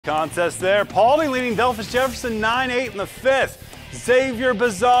Contest there. Paulding leading Delphos Jefferson 9-8 in the fifth. Xavier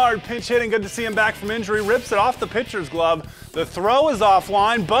Bizarre pinch hitting. Good to see him back from injury. Rips it off the pitcher's glove. The throw is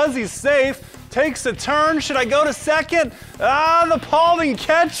offline. Buzzy's safe. Takes a turn. Should I go to second? The Paulding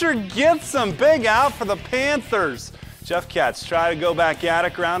catcher gets him. Big out for the Panthers. Jeff Katz try to go back at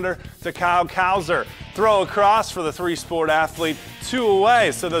it. Grounder to Kyle Kauser. Throw across for the three-sport athlete. 2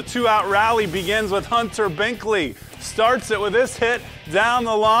 away. So the 2-out rally begins with Hunter Binkley. Starts it with this hit down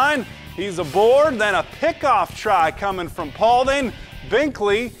the line. He's aboard. Then a pickoff try coming from Paulding.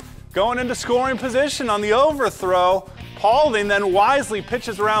 Binkley going into scoring position on the overthrow. Paulding then wisely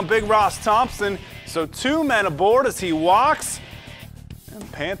pitches around Big Ross Thompson. So 2 men aboard as he walks.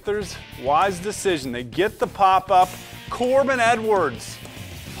 And Panthers, wise decision. They get the pop-up. Corbin Edwards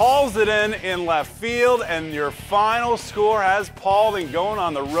hauls it in left field, and your final score has Paulding going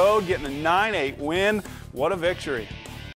on the road, getting a 9-8 win. What a victory.